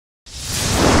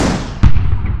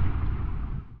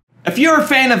If you're a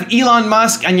fan of Elon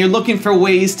Musk and you're looking for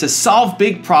ways to solve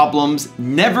big problems,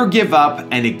 never give up,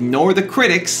 and ignore the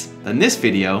critics, then this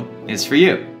video is for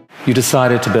you. You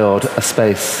decided to build a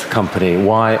space company.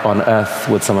 Why on earth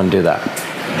would someone do that?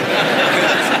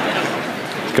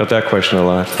 Got that question a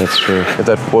lot, that's true. If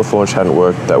that fourth launch hadn't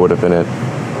worked, that would have been it.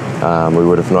 We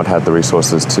would have not had the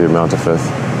resources to mount a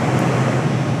fifth.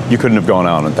 You couldn't have gone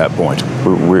on at that point.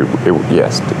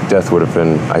 Yes, death would have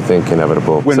been, I think,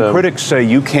 inevitable. When critics say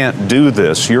you can't do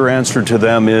this, your answer to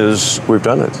them is... We've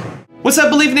done it. What's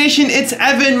up, Believe Nation? It's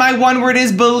Evan. My one word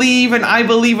is believe, and I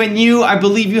believe in you. I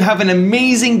believe you have an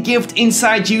amazing gift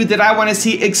inside you that I want to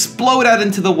see explode out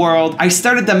into the world. I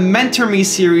started the Mentor Me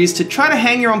series to try to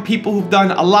hang around people who've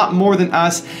done a lot more than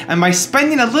us, and by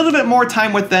spending a little bit more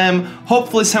time with them,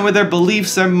 hopefully some of their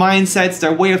beliefs, their mindsets,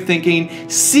 their way of thinking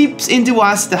seeps into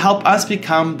us to help us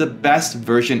become the best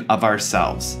version of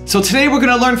ourselves. So today we're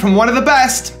going to learn from one of the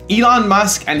best, Elon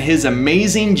Musk, and his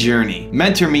amazing journey.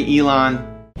 Mentor me, Elon.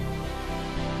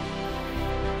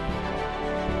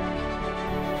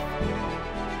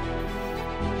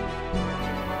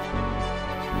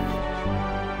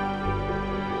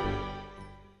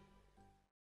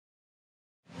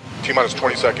 T-minus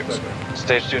 20 seconds.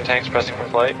 Stage 2 tanks pressing for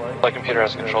flight. Flight computer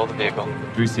has control of the vehicle.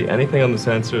 Do we see anything on the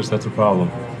sensors? That's a problem.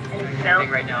 No,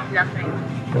 right now. Nothing.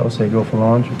 I'll say go for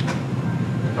launch.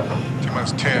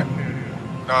 T-minus 10,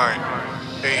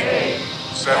 9, 8,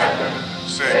 7,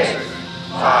 6,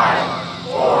 5,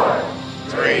 4,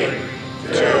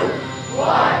 3, 2,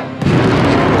 1.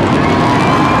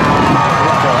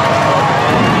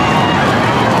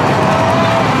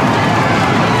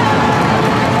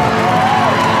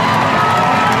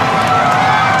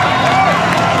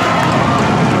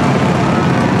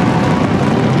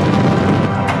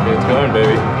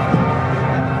 Baby.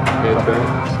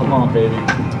 Come on, baby.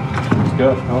 Let's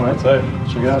go. All right, so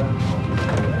what you got?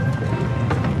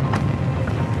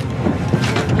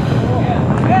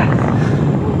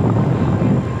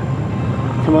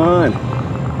 Come on.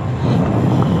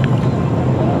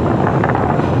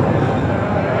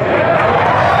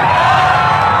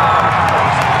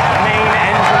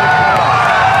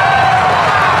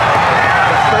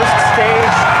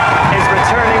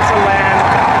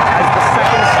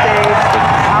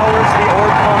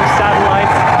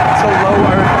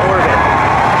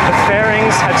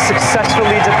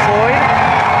 Successfully deployed.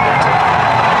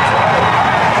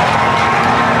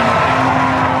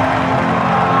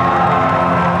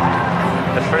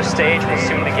 The first stage will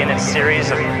soon begin a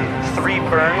series of 3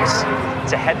 burns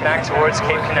to head back towards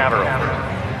Cape Canaveral.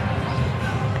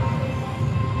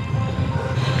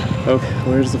 Okay,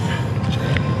 where's the...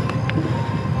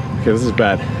 Okay, this is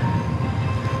bad.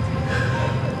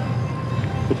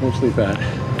 Potentially bad.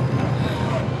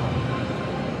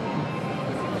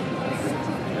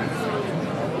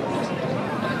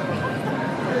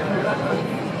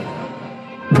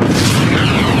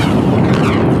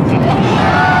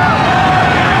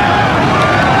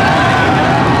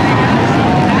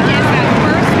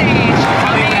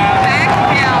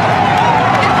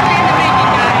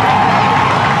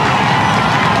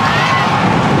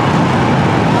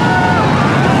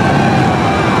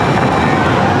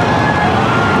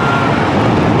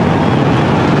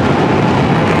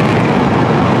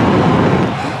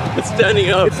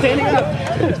 Standing up. It's standing up.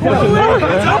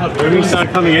 When we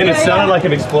started coming in, it sounded like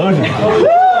an explosion.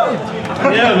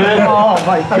 Yeah, man. Oh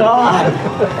my God.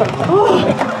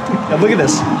 Yeah, look at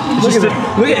this. Look at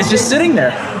it. It's just sitting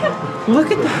there.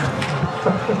 Look at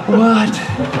that. What?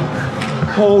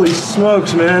 Holy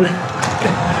smokes, man.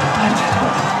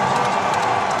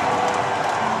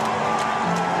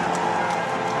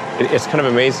 It's kind of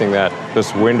amazing that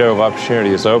this window of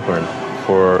opportunity is open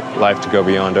for life to go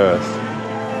beyond Earth.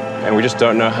 And we just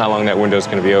don't know how long that window is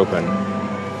going to be open.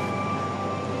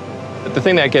 But the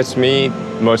thing that gets me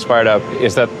most fired up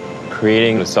is that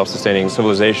creating a self-sustaining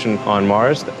civilization on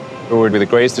Mars, it would be the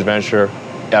greatest adventure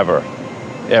ever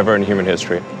in human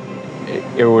history.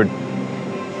 It would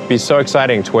be so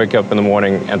exciting to wake up in the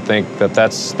morning and think that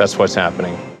that's what's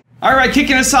happening. All right,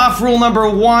 kicking us off, rule number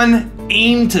 1,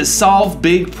 aim to solve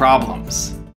big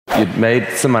problems. You'd made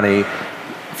some money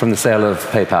from the sale of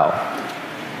PayPal.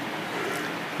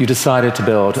 You decided to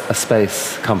build a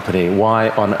space company. Why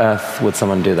on earth would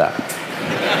someone do that?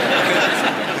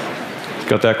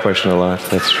 Got that question a lot,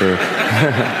 that's true.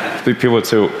 People would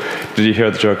say, did you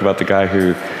hear the joke about the guy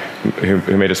who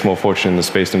made a small fortune in the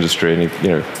space industry, and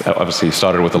he, obviously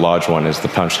started with a large one as the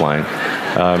punchline.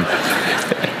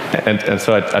 And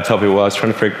so I tell people, well, I was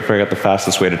trying to figure out the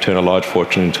fastest way to turn a large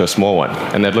fortune into a small one.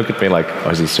 And they'd look at me like,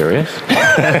 oh, is he serious?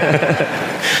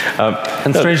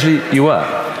 And strangely, you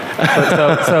were.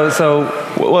 Well,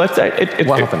 what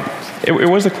happened? It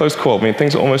was a close call. I mean,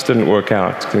 things almost didn't work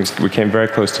out. We came very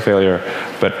close to failure,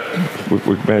 but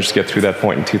we managed to get through that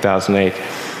point in 2008.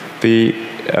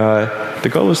 The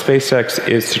goal of SpaceX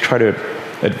is to try to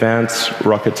advance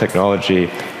rocket technology,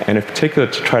 and in particular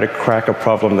to try to crack a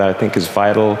problem that I think is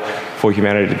vital for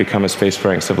humanity to become a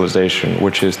spacefaring civilization,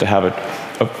 which is to have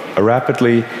a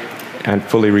rapidly and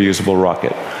fully reusable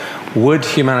rocket. Would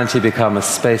humanity become a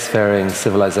spacefaring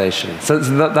civilization? So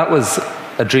that was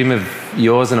a dream of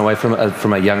yours in a way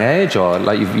from a young age, or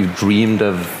like you dreamed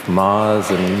of Mars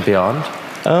and beyond?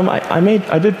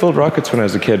 I did build rockets when I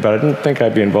was a kid, but I didn't think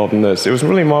I'd be involved in this. It was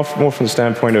really more from the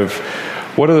standpoint of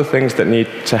what are the things that need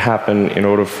to happen in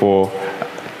order for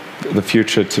the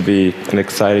future to be an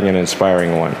exciting and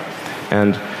inspiring one.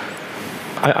 And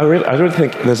I really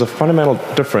think there's a fundamental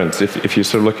difference if you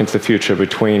sort of look into the future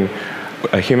between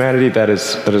a humanity that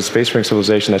is a spacefaring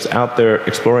civilization that's out there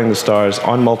exploring the stars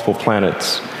on multiple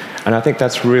planets. And I think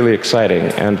that's really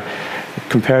exciting. And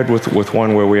compared with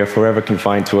one where we are forever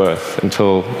confined to Earth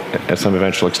until at some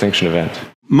eventual extinction event.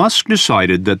 Musk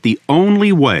decided that the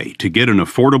only way to get an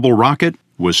affordable rocket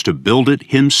was to build it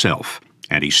himself.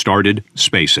 And he started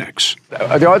SpaceX.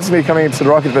 The odds of me coming into the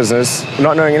rocket business,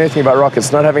 not knowing anything about rockets,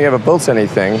 not having ever built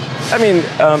anything, I mean,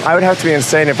 I would have to be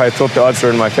insane if I thought the odds were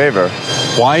in my favor.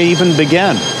 Why even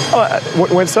begin?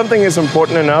 When something is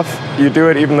important enough, you do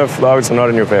it even if the odds are not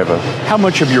in your favor. How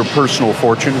much of your personal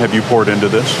fortune have you poured into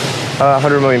this?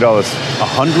 $100 million.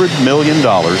 $100 million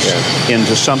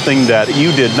into something that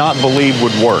you did not believe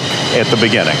would work at the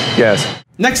beginning. Yes.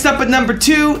 Next up at number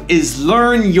 2 is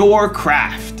learn your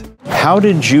craft. How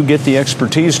did you get the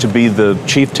expertise to be the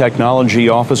chief technology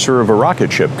officer of a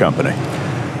rocket ship company?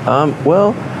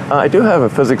 I do have a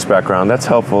physics background. That's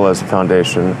helpful as a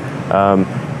foundation.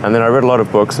 And then I read a lot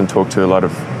of books and talked to a lot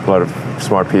of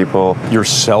smart people. You're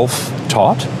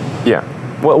self-taught? Yeah.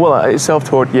 Well,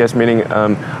 self-taught, yes, meaning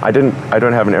I don't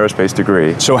have an aerospace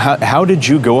degree. So how did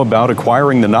you go about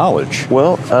acquiring the knowledge?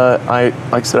 Well,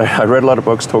 like I said, I read a lot of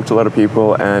books, talked to a lot of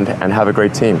people, and have a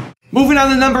great team. Moving on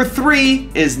to number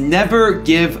 3 is never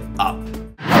give up.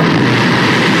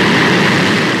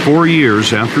 4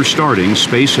 years after starting,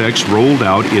 SpaceX rolled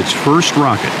out its first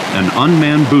rocket, an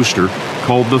unmanned booster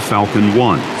called the Falcon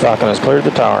 1. Falcon has cleared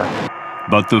the tower.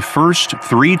 But the first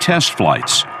 3 test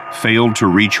flights failed to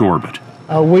reach orbit.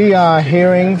 We are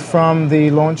hearing from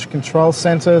the Launch Control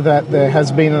Center that there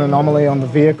has been an anomaly on the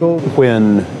vehicle.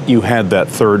 When you had that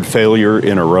third failure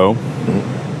in a row,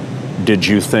 did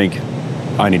you think,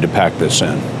 I need to pack this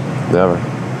in? Never.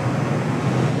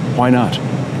 Why not?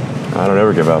 I don't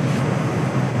ever give up.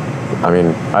 I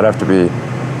mean, I'd have to be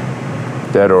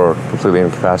dead or completely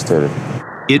incapacitated.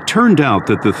 It turned out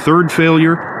that the third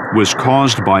failure was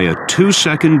caused by a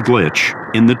 2-second glitch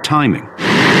in the timing.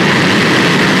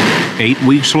 8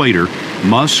 weeks later,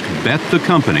 Musk bet the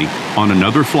company on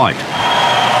another flight.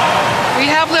 We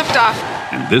have liftoff.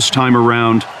 And this time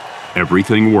around,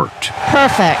 everything worked.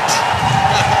 Perfect.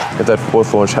 If that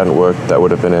fourth launch hadn't worked, that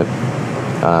would have been it.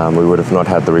 We would have not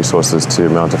had the resources to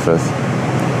mount a fifth.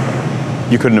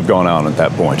 You couldn't have gone on at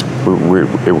that point?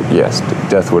 Yes,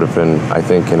 death would have been, I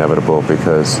think, inevitable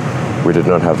because we did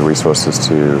not have the resources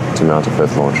to mount a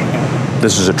fifth launch.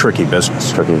 This is a tricky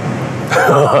business. Tricky.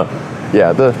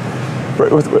 Yeah,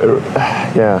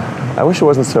 I wish it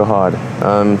wasn't so hard.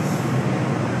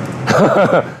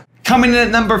 Coming in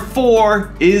at number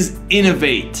 4 is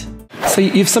innovate. So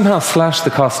you've somehow slashed the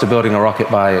cost of building a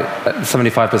rocket by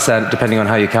 75%, depending on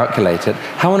how you calculate it.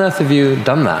 How on earth have you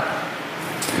done that?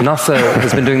 NASA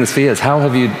has been doing this for years. How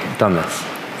have you done this?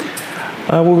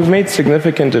 Well, we've made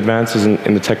significant advances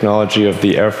in the technology of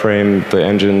the airframe, the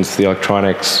engines, the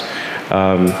electronics,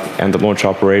 and the launch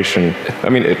operation. I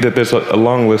mean, there's a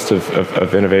long list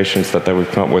of innovations that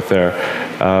we've come up with there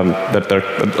that are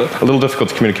a little difficult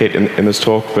to communicate in this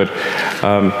talk, but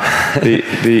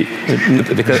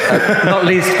because, not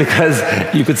least because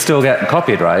you could still get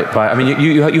copied, right? I mean,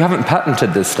 you haven't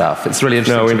patented this stuff. It's really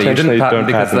interesting to me. You didn't patent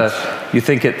because you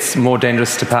think it's more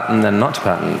dangerous to patent than not to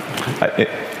patent.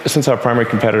 Since our primary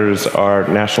competitors are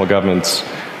national governments,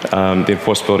 the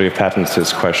enforceability of patents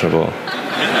is questionable.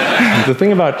 The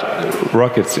thing about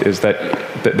rockets is that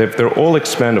they're all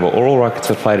expendable. All rockets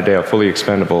that fly today are fully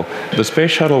expendable. The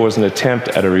space shuttle was an attempt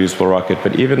at a reusable rocket,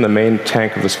 but even the main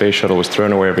tank of the space shuttle was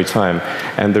thrown away every time.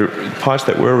 And the parts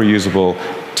that were reusable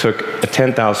took a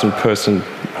 10,000-person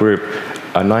group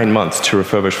 9 months to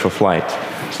refurbish for flight.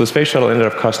 So the space shuttle ended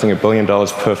up costing $1 billion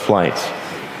per flight.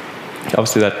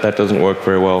 Obviously, that doesn't work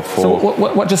very well for... So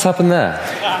what just happened there?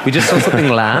 We just saw something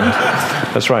land?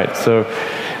 That's right. So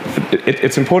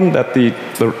it's important that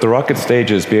the rocket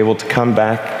stages be able to come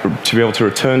back, to be able to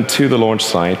return to the launch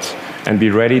site and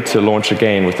be ready to launch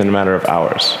again within a matter of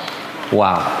hours.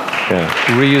 Wow. Yeah.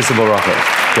 Reusable rocket.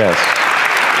 Yes.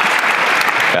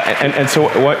 And so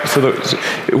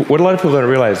what a lot of people don't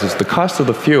realize is the cost of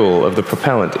the fuel, of the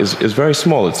propellant, is very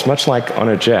small. It's much like on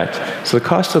a jet. So the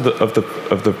cost of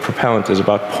the propellant is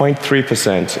about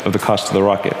 0.3% of the cost of the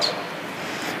rocket.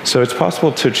 So it's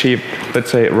possible to achieve, let's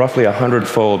say, roughly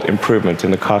 100-fold improvement in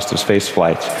the cost of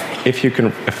spaceflight if you can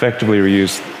effectively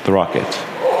reuse the rocket.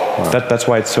 Wow. That's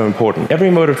why it's so important. Every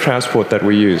mode of transport that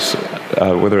we use,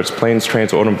 whether it's planes,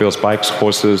 trains, automobiles, bikes,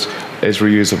 horses, is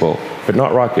reusable, but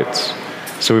not rockets.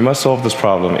 So we must solve this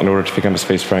problem in order to become a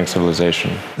spacefaring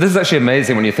civilization. This is actually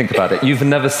amazing when you think about it. You've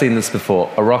never seen this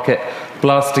before. A rocket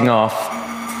blasting off,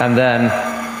 and then...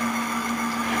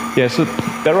 Yeah, so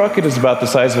that rocket is about the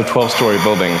size of a 12-story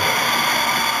building.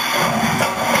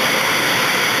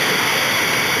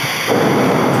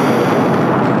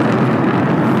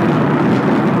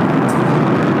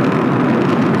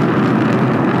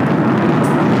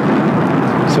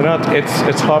 So now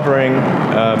it's hovering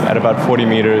at about 40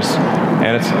 meters,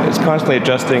 and it's constantly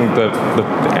adjusting the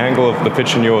angle of the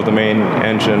pitch and yaw of the main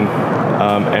engine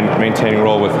and maintaining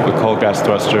roll with cold gas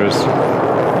thrusters.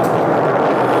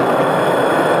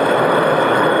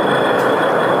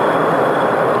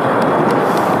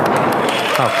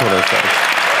 How cool is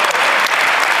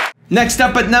that? Next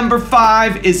up at number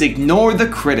 5 is ignore the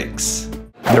critics.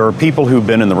 There are people who've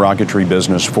been in the rocketry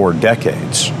business for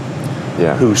decades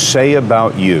who say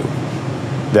about you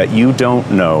that you don't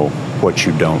know what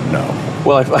you don't know.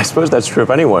 Well, I suppose that's true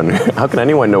of anyone. How can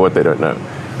anyone know what they don't know?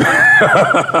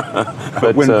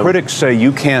 But when critics say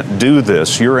you can't do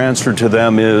this, your answer to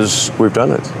them is... We've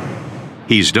done it.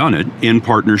 He's done it in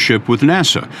partnership with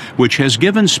NASA, which has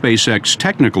given SpaceX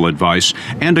technical advice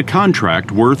and a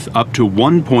contract worth up to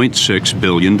 $1.6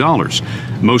 billion,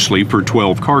 mostly for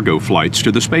 12 cargo flights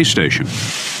to the space station.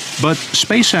 But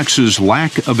SpaceX's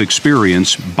lack of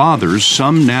experience bothers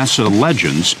some NASA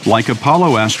legends like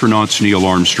Apollo astronauts Neil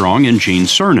Armstrong and Gene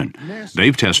Cernan.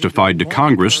 They've testified to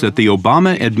Congress that the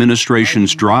Obama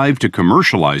administration's drive to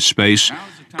commercialize space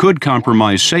could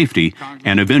compromise safety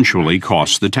and eventually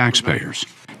cost the taxpayers.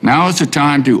 Now is the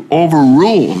time to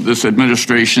overrule this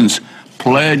administration's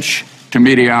pledge to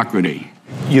mediocrity.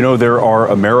 You know, there are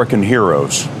American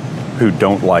heroes who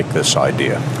don't like this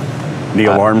idea.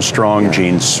 Neil Armstrong,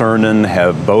 Gene Cernan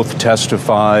have both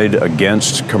testified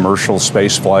against commercial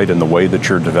spaceflight and the way that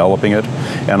you're developing it,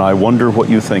 and I wonder what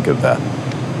you think of that.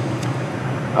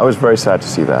 I was very sad to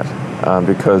see that,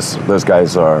 because those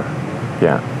guys are,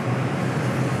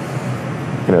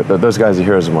 those guys are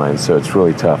heroes of mine, so it's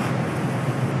really tough.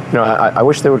 You know, I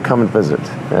wish they would come and visit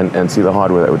and see the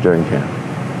hardware that we're doing here.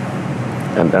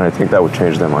 And I think that would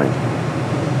change their mind.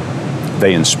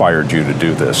 They inspired you to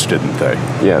do this, didn't they?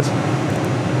 Yes.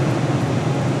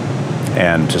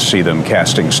 And to see them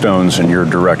casting stones in your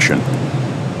direction.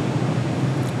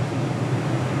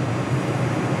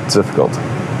 It's difficult.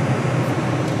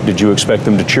 Did you expect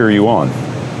them to cheer you on?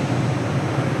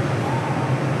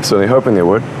 Certainly hoping they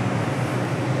would.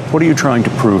 What are you trying to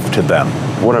prove to them?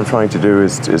 What I'm trying to do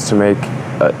is to make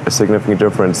a significant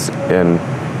difference in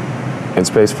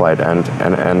spaceflight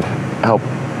and help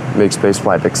make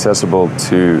spaceflight accessible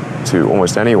to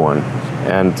almost anyone.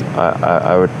 And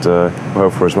I would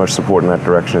hope for as much support in that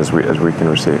direction as we can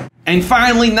receive. And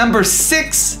finally, number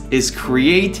 6 is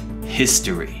create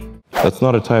history. That's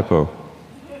not a typo.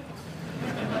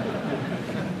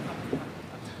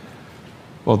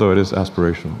 Although it is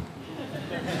aspirational.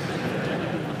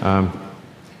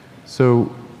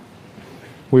 So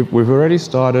we've already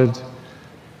started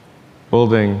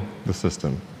building the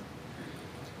system.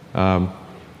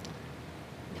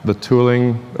 The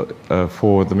tooling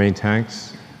for the main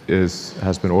tanks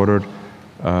has been ordered.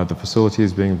 The facility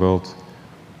is being built.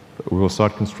 We will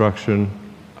start construction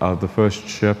of the first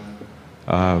ship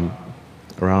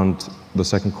around the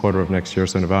second quarter of next year,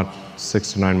 so in about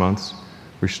 6 to 9 months,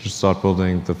 we should start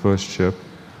building the first ship.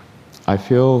 I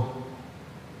feel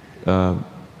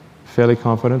fairly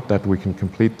confident that we can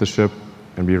complete the ship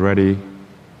and be ready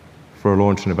for a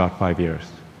launch in about 5 years.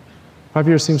 5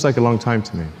 years seems like a long time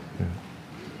to me.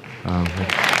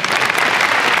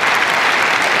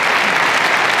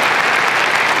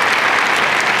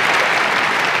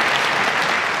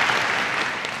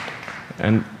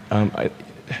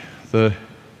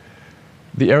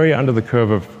 The area under the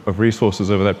curve of resources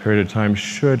over that period of time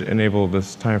should enable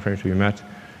this time frame to be met.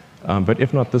 But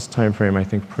if not this time frame, I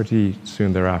think pretty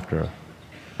soon thereafter.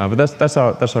 But that's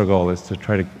our goal, is to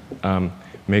try to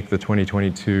make the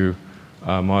 2022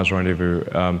 Mars rendezvous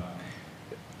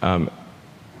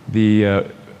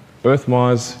The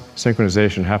Earth-Mars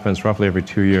synchronization happens roughly every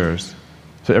 2 years.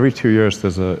 So every 2 years,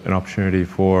 there's an opportunity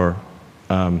for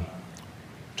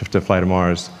to fly to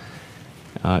Mars.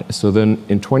 So then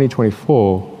in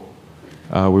 2024,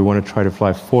 we want to try to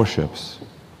fly 4 ships,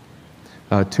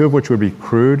 2 of which would be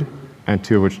crewed, and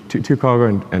 2 of which two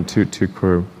cargo and two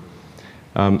crew.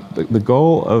 The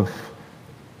goal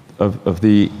of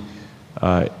these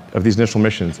initial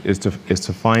missions is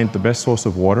to find the best source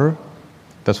of water.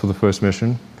 That's for the first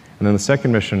mission, and then the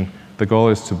second mission, the goal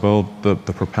is to build the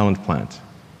propellant plant.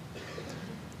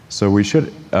 So we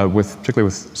should, particularly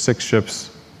with 6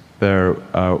 ships, there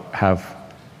have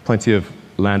plenty of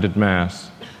landed mass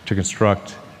to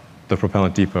construct the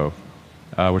propellant depot,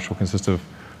 which will consist of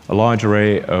a large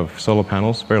array of solar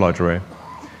panels, very large array,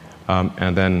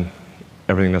 and then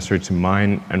everything necessary to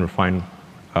mine and refine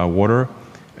water,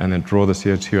 and then draw the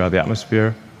CO2 out of the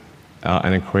atmosphere,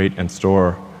 and then create and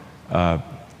store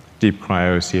deep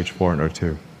cryo CH4 and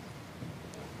O2.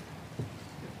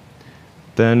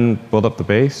 Then build up the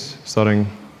base, starting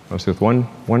obviously with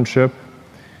one ship,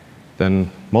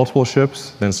 then multiple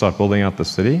ships, then start building out the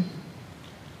city,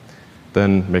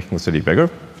 then making the city bigger,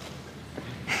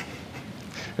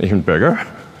 even bigger.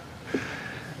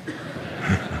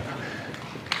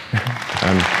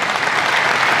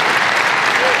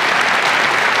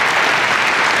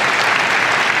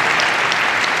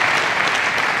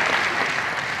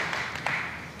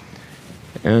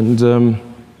 And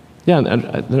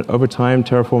over time,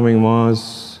 terraforming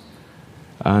Mars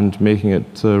and making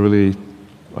it really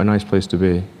a nice place to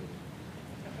be.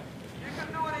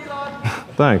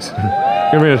 Thanks.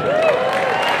 Give me a...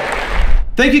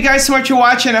 Thank you guys so much for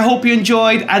watching. I hope you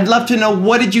enjoyed. I'd love to know,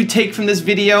 what did you take from this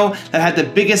video that had the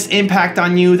biggest impact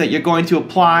on you that you're going to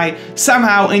apply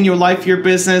somehow in your life, your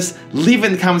business? Leave it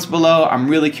in the comments below. I'm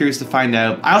really curious to find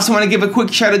out. I also want to give a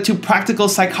quick shout out to Practical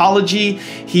Psychology.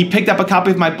 He picked up a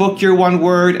copy of my book, Your One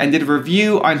Word, and did a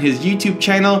review on his YouTube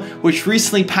channel, which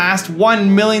recently passed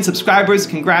 1 million subscribers.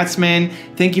 Congrats, man.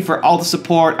 Thank you for all the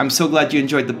support. I'm so glad you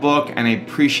enjoyed the book, and I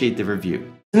appreciate the review.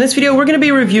 In this video, we're going to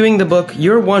be reviewing the book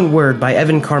Your One Word by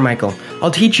Evan Carmichael. I'll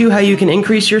teach you how you can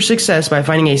increase your success by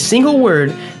finding a single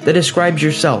word that describes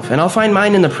yourself, and I'll find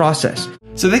mine in the process.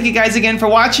 So thank you guys again for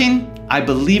watching. I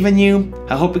believe in you.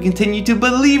 I hope you continue to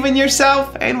believe in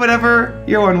yourself and whatever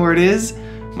your one word is.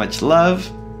 Much love.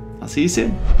 I'll see you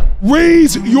soon.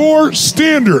 Raise your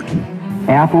standard.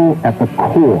 Apple at the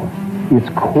core, its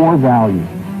core value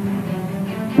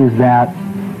is that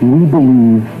we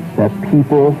believe that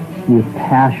people with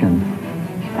passion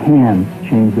can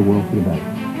change the world for the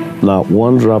better. Not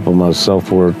one drop of my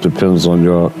self-worth depends on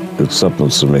your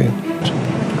acceptance of me.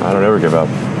 I don't ever give up.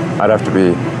 I'd have to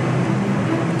be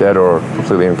dead or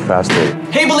completely incapacitated.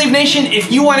 Hey Believe Nation,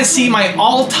 if you want to see my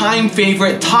all-time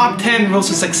favorite top 10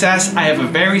 rules of success, I have a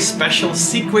very special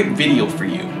secret video for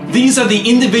you. These are the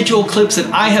individual clips that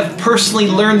I have personally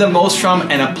learned the most from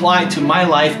and applied to my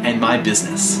life and my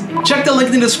business. Check the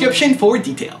link in the description for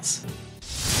details.